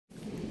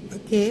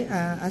Okay,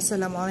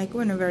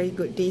 Assalamualaikum and a very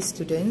good day,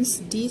 students.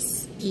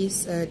 This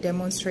is a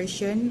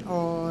demonstration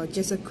or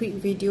just a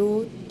quick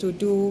video to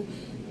do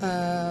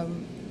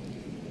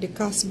the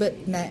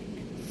Kalsbeek net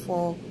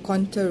for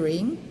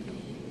contouring,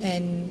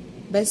 and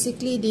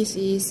basically this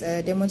is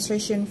a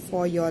demonstration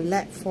for your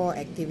lab 4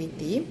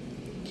 activity.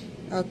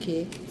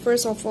 Okay,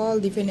 first of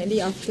all, definitely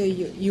after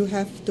you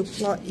have to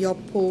plot your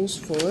poles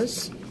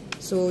first.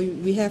 So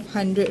we have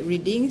 100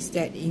 readings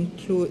that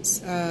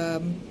includes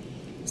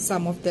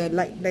some of the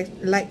like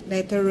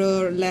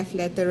lateral, left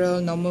lateral,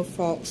 normal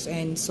forks,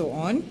 and so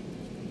on.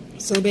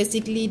 So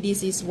basically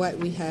this is what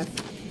we have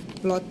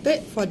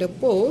plotted for the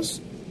poles.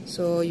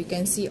 So you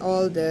can see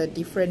all the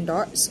different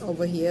dots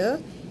over here,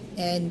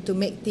 and to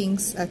make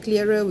things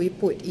clearer, we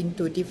put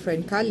into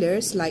different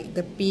colors like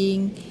the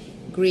pink,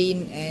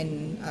 green,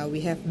 and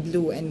we have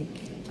blue, and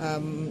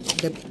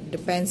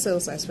the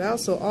pencils as well.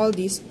 So all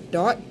these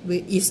dots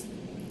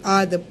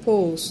are the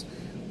poles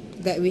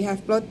that we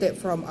have plotted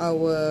from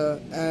our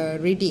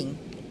reading,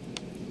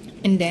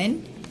 and then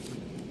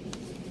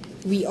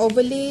we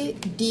overlay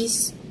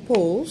these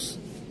poles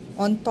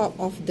on top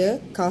of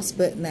the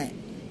Kalsbeek net.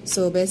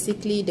 So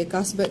basically the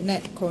Kalsbeek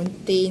net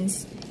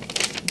contains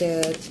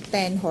the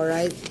 10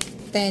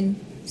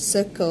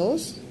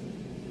 circles.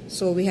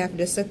 So we have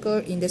the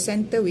circle in the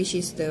center, which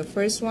is the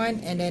first one,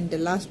 and then the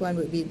last one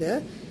would be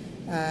the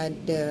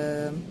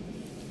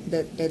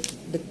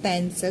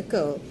 10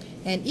 circle.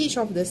 And each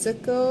of the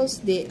circles,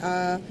 they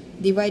are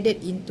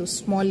divided into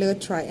smaller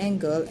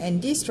triangle, and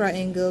this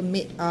triangle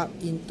made up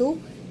into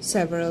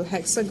several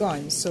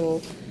hexagons.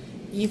 So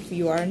if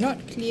you are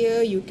not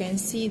clear, you can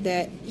see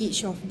that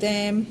each of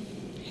them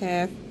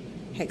have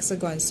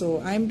hexagons.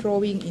 So I'm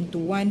drawing into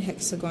one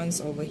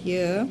hexagons over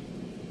here.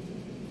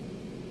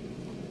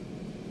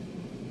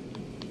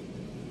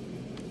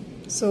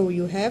 So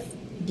you have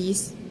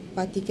this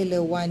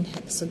particular one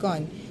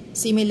hexagon.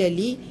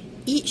 Similarly,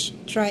 each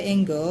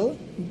triangle,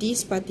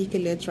 this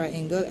particular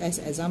triangle as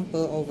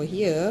example over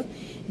here,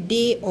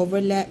 they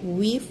overlap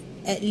with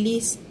at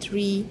least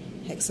 3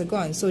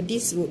 hexagons. So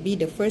this would be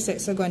the first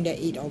hexagon that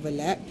it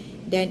overlap.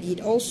 Then it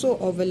also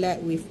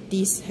overlap with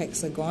this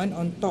hexagon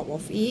on top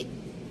of it,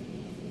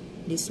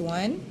 this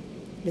one,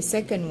 the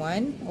second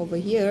one over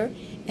here,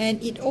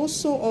 and it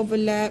also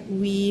overlap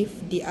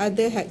with the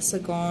other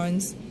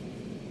hexagons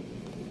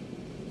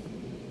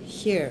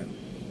here,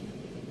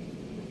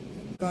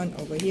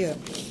 over here.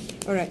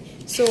 Alright,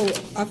 so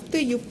after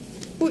you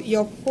put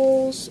your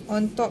poles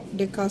on top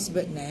the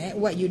Kalsbeek net,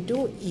 what you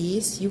do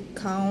is you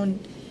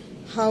count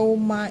how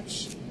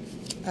much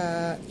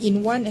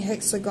in one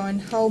hexagon,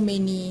 how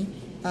many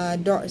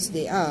dots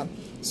there are.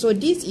 So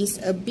this is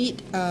a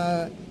bit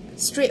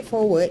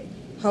straightforward.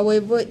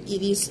 However,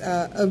 it is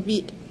a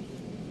bit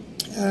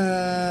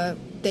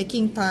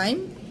taking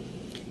time,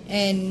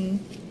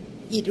 and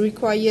it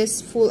requires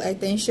full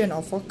attention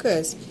or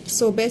focus.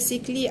 So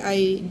basically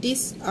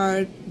these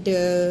are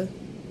the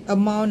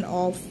amount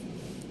of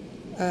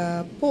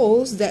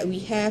poles that we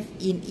have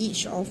in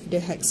each of the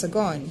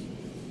hexagon.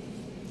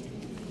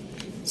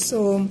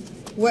 So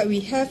what we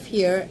have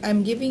here,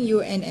 I'm giving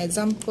you an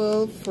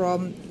example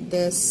from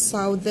the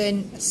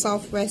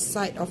southwest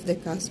side of the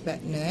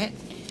Kalsbeek net.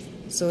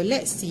 So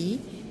let's see,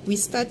 we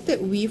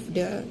started with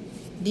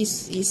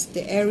this is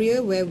the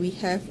area where we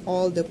have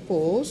all the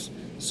poles.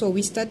 So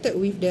we started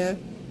with the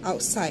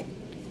outside,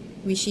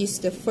 which is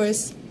the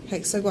first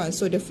hexagon.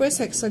 So the first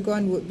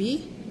hexagon would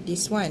be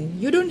this one.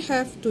 You don't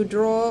have to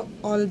draw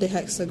all the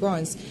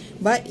hexagons,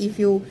 but if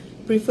you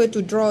prefer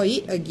to draw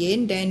it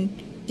again, then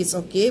it's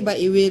okay, but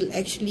it will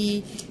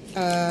actually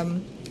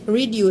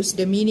reduce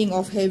the meaning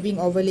of having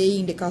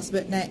overlaying the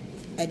Kalsbeek net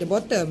at the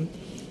bottom.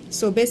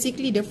 So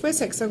basically the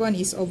first hexagon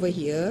is over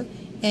here,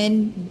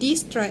 and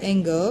this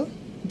triangle,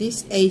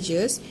 these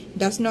edges,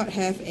 does not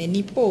have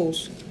any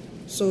poles.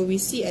 So we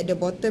see at the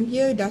bottom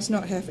here does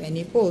not have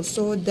any poles,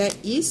 so that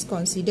is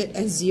considered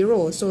as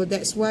 0. So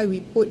that's why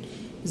we put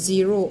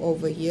 0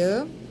 over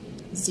here,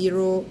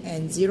 0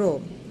 and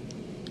 0.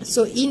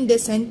 So in the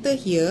center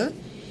here,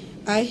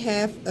 I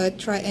have a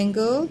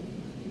triangle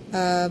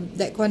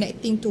that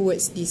connecting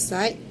towards this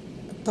side,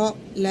 top,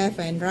 left,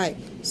 and right.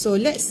 So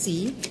let's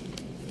see,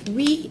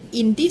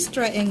 in this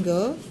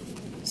triangle,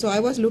 so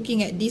I was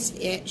looking at this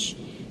edge,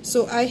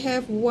 so I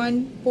have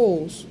 1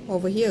 pole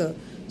over here.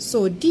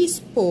 So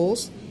these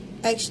poles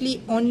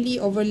actually only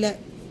overlap.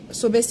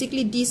 So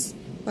basically this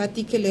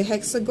particular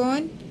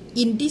hexagon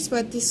in this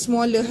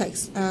smaller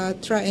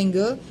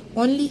triangle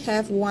only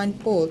have 1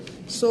 pole.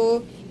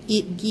 So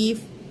it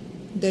gives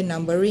the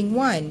numbering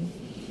 1.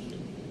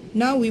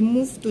 Now we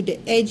move to the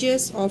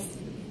edges of,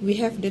 we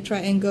have the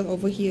triangle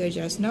over here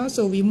just now.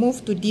 So we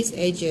move to these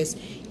edges.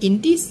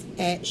 In this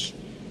edge,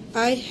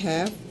 I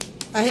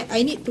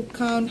need to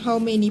count how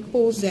many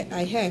poles that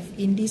I have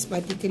in this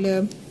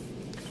particular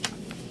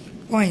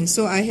point.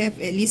 So I have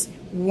at least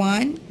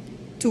 1,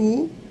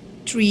 2,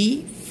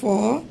 3,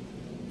 4,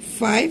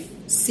 5,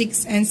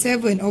 6, and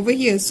 7 over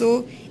here.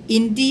 So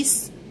in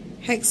this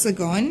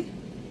hexagon,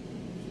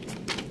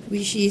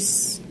 which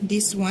is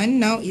this one,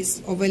 now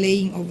is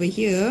overlaying over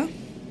here.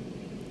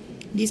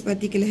 this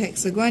particular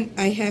hexagon,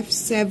 I have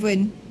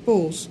 7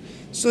 poles.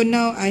 So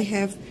now I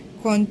have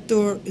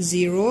contour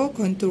 0,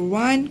 contour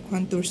 1,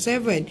 contour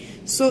 7.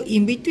 So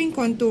in between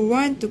contour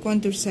 1 to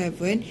contour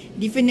 7,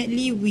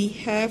 definitely we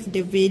have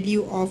the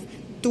value of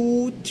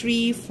 2,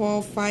 3,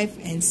 4, 5,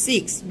 and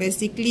 6.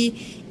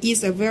 Basically,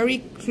 is a very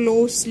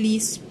closely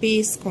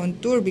spaced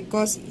contour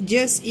because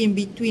just in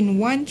between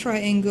one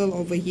triangle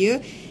over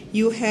here,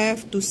 you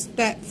have to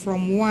start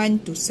from 1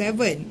 to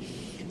 7.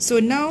 So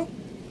now,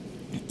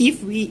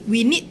 if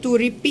we need to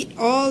repeat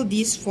all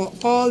this for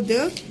all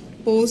the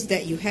poles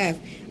that you have.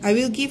 I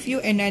will give you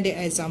another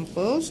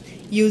examples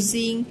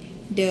using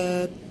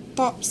the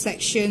top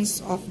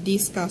sections of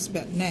this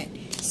Kalsbeek net.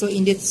 So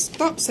in this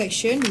top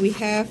section, we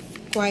have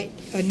quite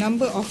a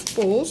number of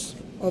poles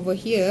over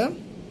here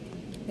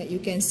that you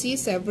can see,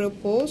 several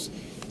poles.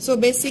 So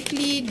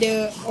basically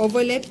the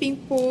overlapping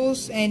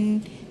poles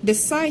and the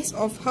size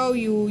of how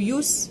you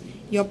use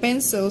your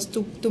pencils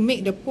to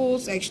make the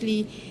poles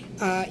actually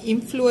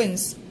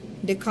influence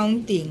the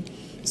counting.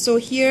 So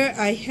here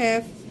I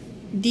have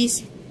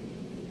this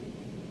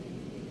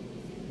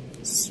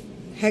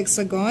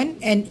hexagon,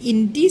 and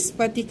in this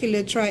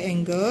particular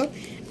triangle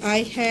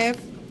I have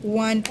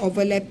one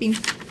overlapping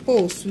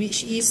post,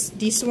 which is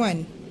this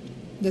one,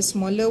 the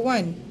smaller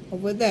one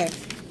over there.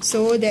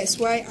 So that's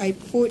why I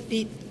put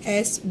it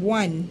as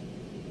 1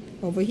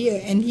 over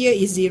here, and here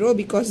is 0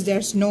 because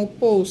there's no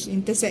poles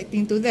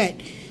intersecting to that.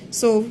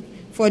 So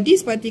for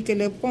this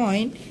particular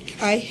point,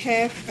 I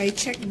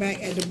check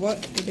back at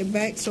the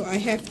back, so I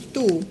have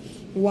 2,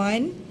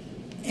 1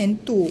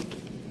 and 2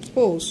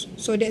 poles.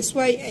 So that's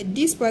why at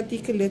this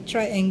particular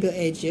triangle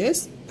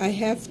edges, I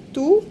have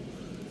 2,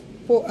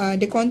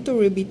 the contour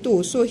will be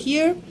 2. So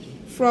here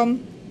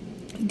from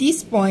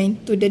this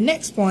point to the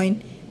next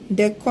point,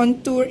 the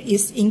contour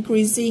is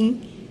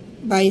increasing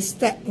by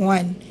step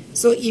 1.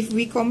 So if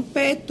we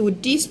compare to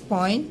this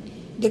point,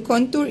 the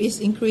contour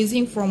is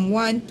increasing from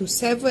 1 to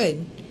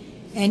 7,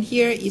 and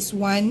here is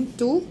 1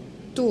 to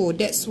 2.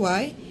 That's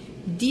why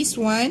this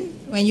one,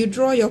 when you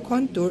draw your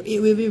contour, it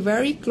will be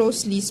very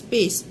closely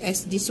spaced,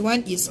 as this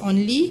one is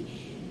only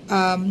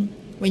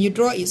when you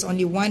draw, it's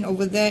only 1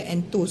 over there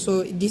and 2.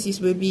 So this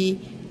will be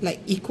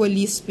like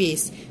equally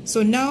spaced.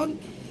 So now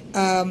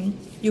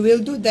you will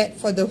do that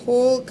for the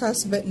whole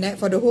Kalsbeek net,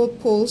 for the whole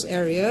poles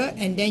area,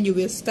 and then you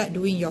will start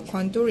doing your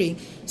contouring.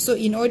 So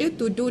in order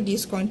to do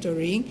this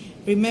contouring,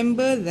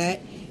 remember that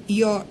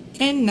your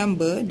n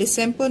number, the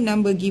sample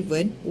number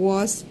given,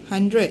 was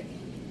 100.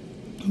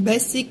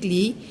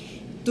 Basically,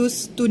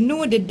 to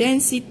know the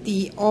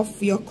density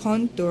of your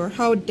contour,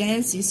 how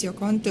dense is your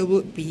contour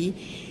would be,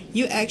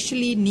 you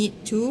actually need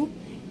to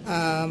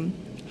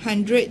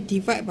 100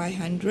 divided by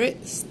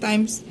 100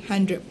 times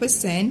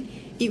 100%.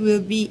 It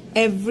will be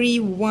every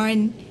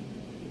one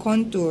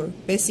contour.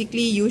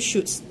 Basically, you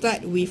should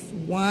start with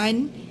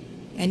 1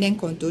 and then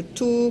contour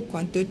 2,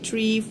 contour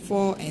 3,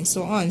 4, and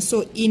so on.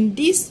 So in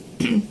this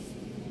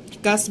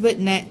Kalsbeek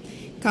net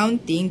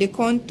counting, the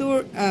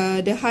contour,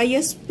 the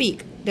highest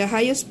peak, the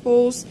highest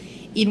poles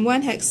in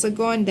one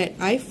hexagon that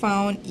I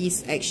found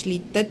is actually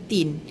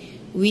 13,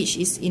 which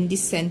is in the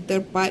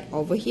center part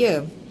over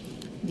here,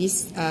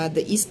 this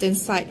the eastern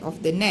side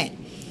of the net.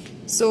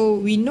 So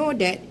we know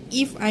that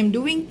if I'm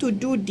doing to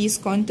do this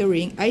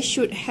contouring, I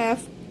should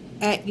have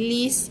at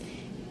least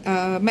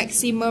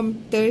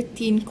maximum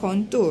 13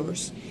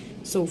 contours.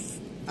 So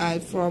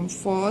from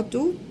 4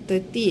 to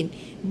 13.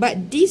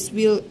 But this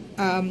will,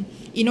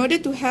 in order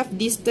to have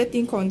this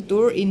 13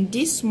 contour in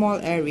this small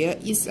area,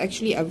 is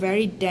actually a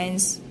very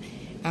dense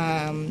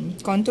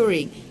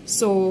contouring.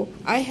 So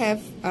I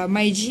have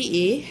my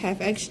GA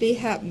have actually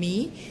helped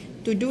me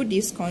to do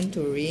this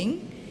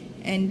contouring,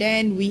 and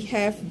then we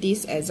have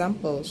this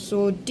example.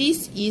 So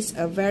this is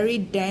a very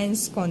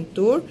dense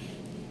contour,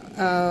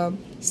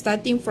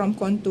 starting from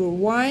contour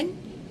 1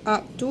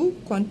 up to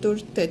contour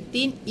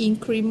 13,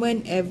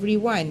 increment every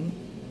one.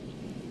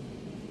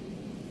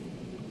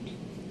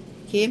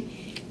 Okay,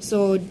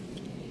 so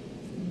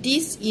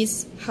this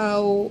is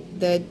how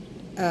the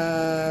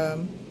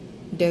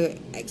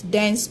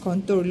dense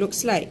contour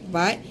looks like.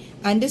 But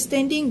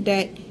understanding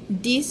that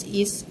this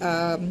is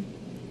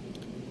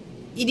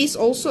it is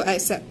also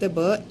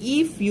acceptable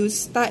if you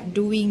start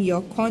doing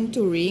your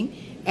contouring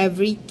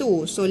every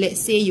 2. So let's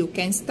say you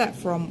can start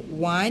from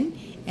 1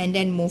 and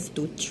then move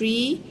to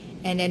 3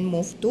 and then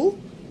move to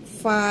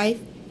 5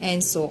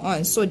 and so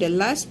on. So the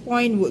last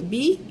point would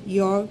be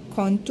your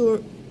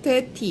contour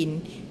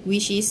 13,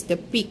 which is the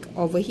peak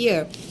over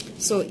here.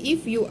 So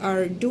if you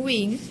are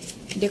doing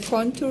the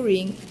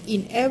contouring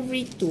in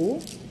every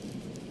 2,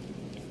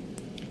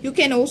 you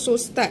can also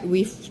start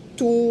with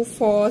 2,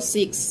 4,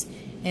 6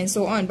 and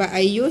so on. But I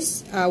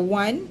use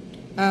 1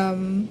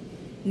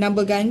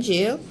 number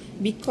ganjil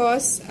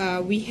because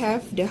we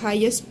have the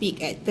highest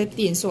peak at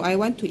 13. So I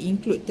want to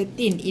include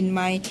 13 in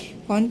my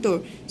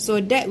contour. So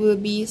that will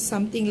be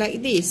something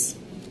like this.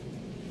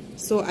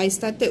 So I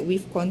started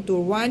with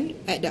contour 1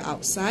 at the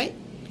outside,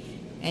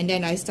 and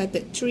then I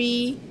started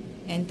 3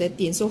 and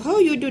 13. So how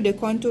you do the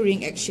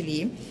contouring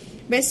actually,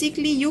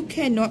 basically you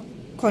cannot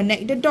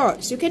connect the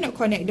dots. You cannot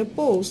connect the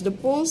poles. The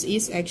poles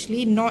is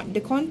actually not the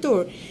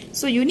contour.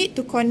 So you need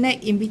to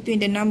connect in between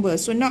the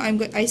numbers. So now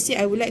I say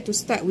I would like to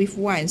start with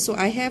 1. So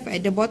I have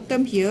at the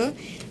bottom here,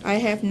 I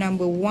have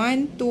number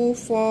 1, 2,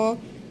 4,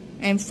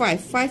 and 5.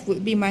 5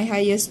 would be my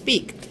highest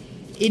peak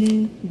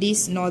in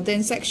this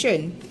northern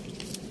section.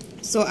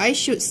 So I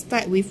should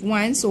start with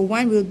 1. So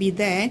 1 will be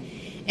there.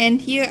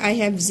 And here I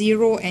have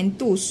 0 and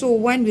 2. So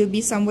 1 will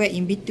be somewhere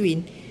in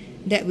between.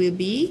 That will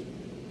be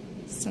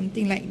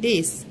something like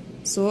this.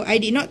 So I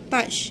did not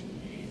touch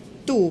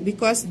 2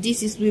 because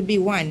this will be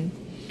 1.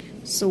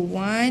 So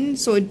 1.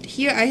 So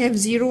here I have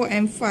 0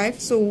 and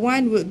 5. So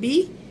 1 would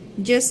be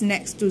just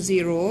next to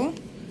 0.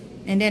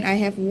 And then I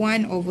have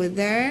 1 over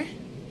there.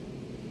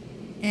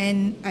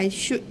 And I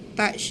should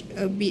touch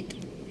a bit.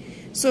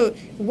 So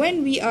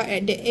when we are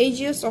at the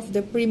edges of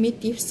the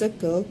primitive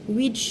circle,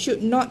 we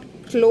should not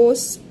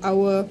close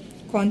our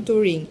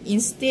contouring.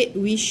 Instead,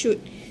 we should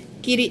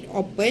keep it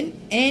open.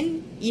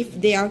 And if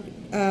they are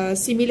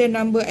similar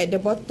number at the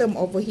bottom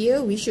over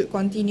here, we should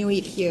continue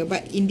it here.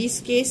 But in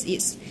this case,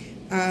 it's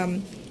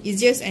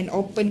just an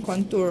open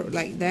contour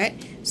like that.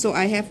 So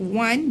I have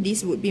 1.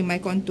 This would be my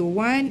contour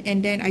 1,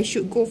 and then I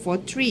should go for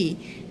 3.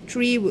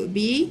 3 would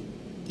be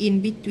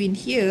in between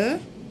here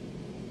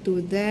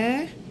to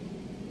there,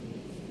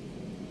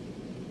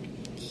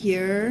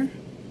 here.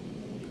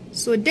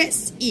 So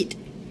that's it.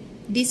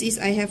 This is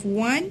I have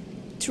 1,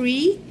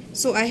 3.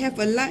 So I have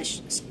a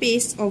large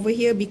space over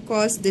here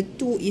because the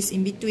 2 is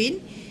in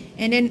between.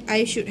 And then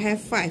I should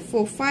have 5.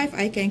 For 5,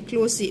 I can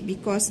close it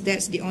because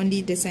that's the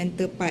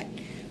center part.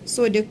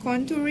 So the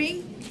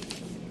contouring,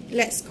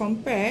 let's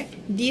compare.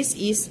 This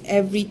is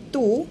every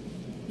 2.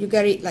 You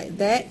got it like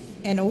that.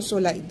 And also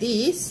like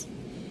this.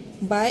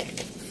 But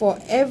for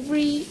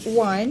every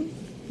 1,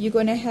 you're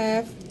going to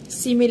have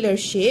similar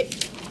shape.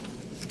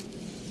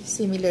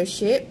 Similar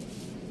shape.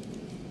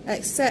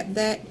 Except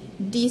that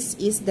this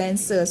is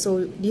denser.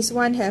 So this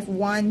one have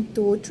 1,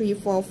 2, 3,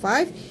 4,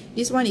 5.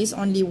 This one is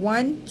only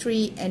 1,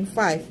 3, and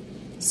 5.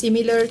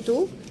 Similar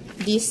to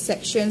these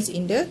sections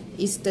in the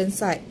eastern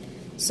side.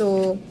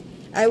 So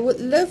I would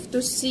love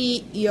to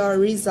see your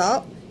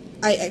result.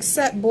 I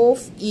accept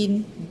both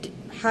in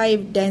high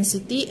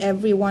density,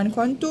 every 1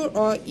 contour,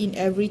 or in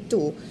every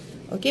 2.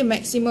 Okay,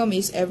 maximum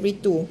is every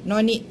 2.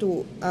 No need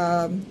to,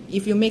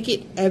 if you make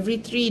it every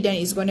 3, then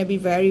it's going to be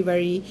very,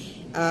 very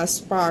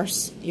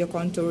sparse, your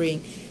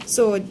contouring.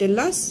 So the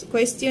last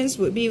questions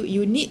would be,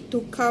 you need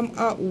to come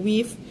up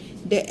with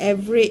the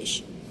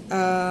average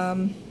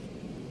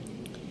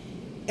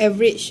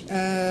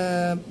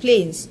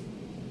planes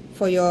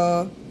for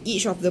your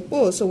each of the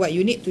poles. So what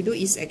you need to do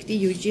is actually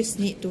you just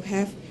need to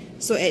have,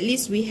 so at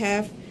least we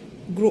have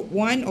group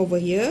 1 over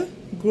here,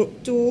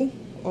 group 2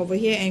 over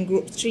here, and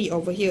group 3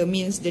 over here,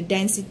 means the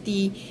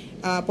density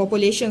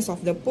populations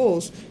of the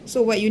poles.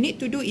 So what you need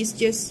to do is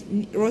just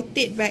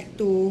rotate back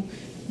to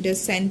the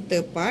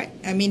center part.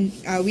 I mean,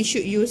 we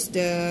should use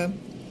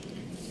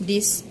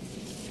this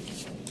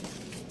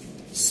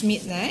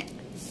Smith net.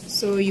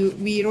 So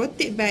we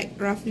rotate back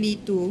roughly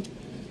to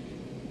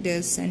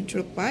the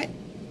central part.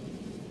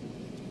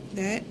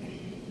 That.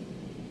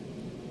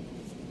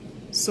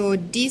 So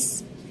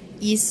this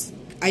is,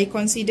 I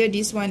consider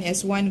this one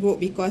as one group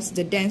because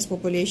the dense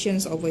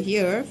populations over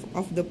here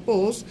of the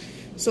poles.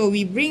 So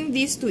we bring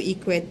this to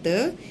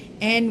equator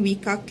and we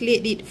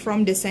calculate it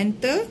from the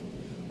center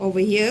over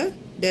here,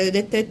 the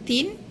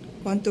 13,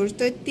 contour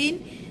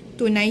 13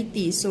 to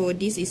 90. So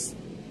this is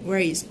where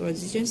is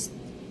positions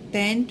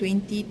 10,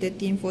 20,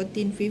 13,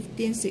 14,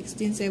 15,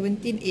 16,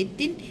 17,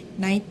 18,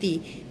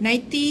 90.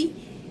 90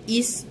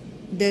 is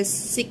the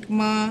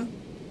sigma,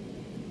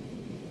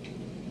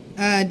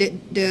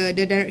 the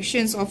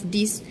directions of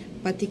this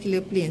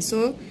particular plane.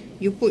 So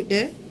you put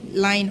the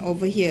line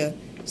over here.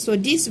 So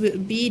this will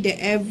be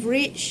the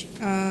average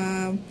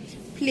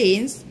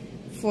planes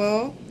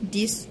for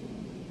this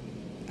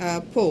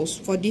poles,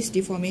 for this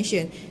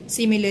deformation.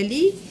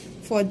 Similarly,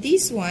 for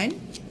this one,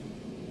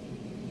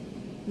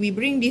 we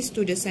bring this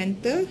to the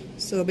center.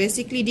 So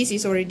basically this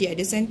is already at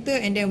the center,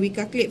 and then we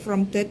calculate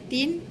from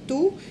 13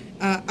 to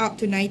up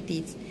to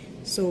 90.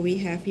 So we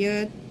have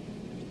here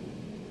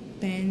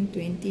 10,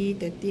 20,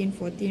 13,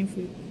 14,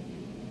 15,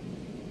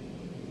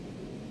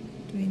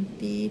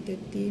 20,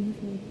 13,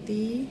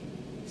 40,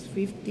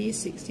 50,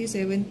 60,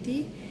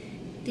 70,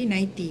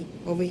 90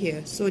 over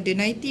here. So the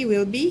 90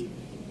 will be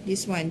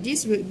this one.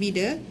 This will be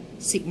the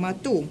sigma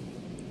 2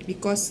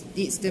 because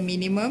it's the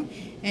minimum.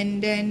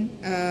 And then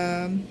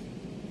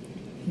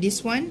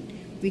this one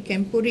we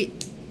can put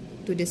it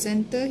to the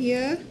center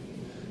here.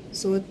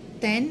 So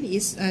 10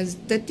 is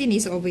 13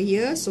 is over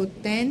here. So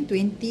 10,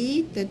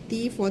 20,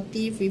 30,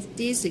 40,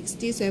 50,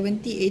 60,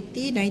 70,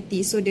 80,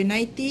 90. So the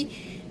 90,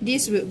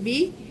 this will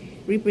be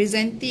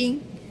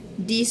representing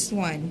this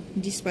one,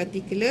 this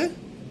particular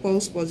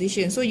poles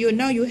position. So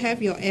now you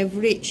have your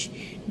average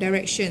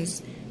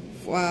directions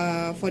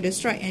for the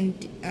strike and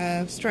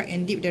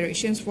dip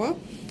directions for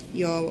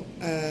your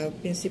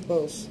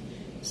principles.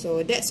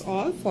 So that's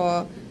all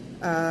for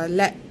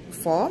lab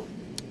 4.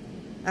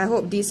 I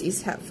hope this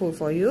is helpful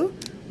for you.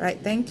 Right,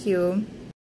 thank you.